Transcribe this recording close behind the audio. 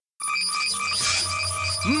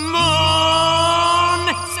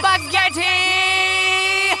Moon Spaghetti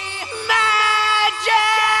Magic!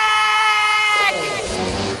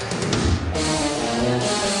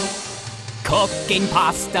 Cooking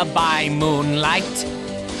pasta by moonlight,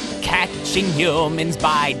 catching humans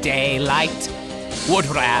by daylight. Would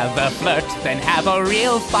rather flirt than have a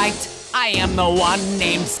real fight. I am the one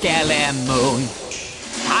named Skele Moon.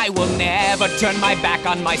 I will never turn my back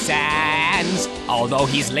on my sands, although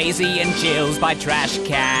he's lazy and chills by trash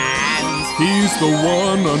cans. He's the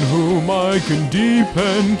one on whom I can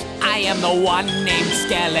depend. I am the one named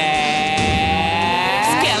Skele.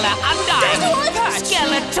 Skele Undyne.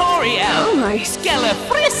 Skeletorial. Oh my. Skele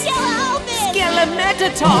Frisk. Skele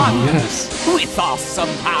Metaton. Oh, yes. With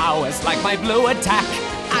awesome powers like my blue attack,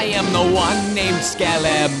 I am the one named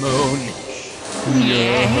Skele Moon.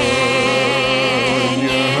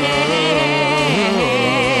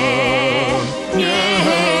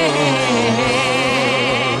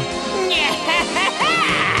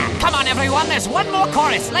 Come on, everyone, there's one more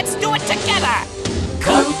chorus. Let's do it together.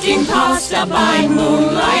 Cooking pasta by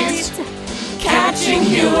moonlight, catching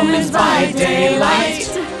humans by daylight.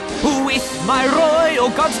 With my royal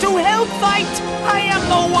gods to help fight, I am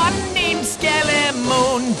the one named Skele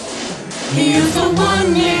Moon. He's the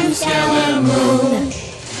one named Skele Moon.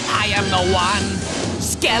 I am the one,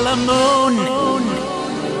 Skele Moon.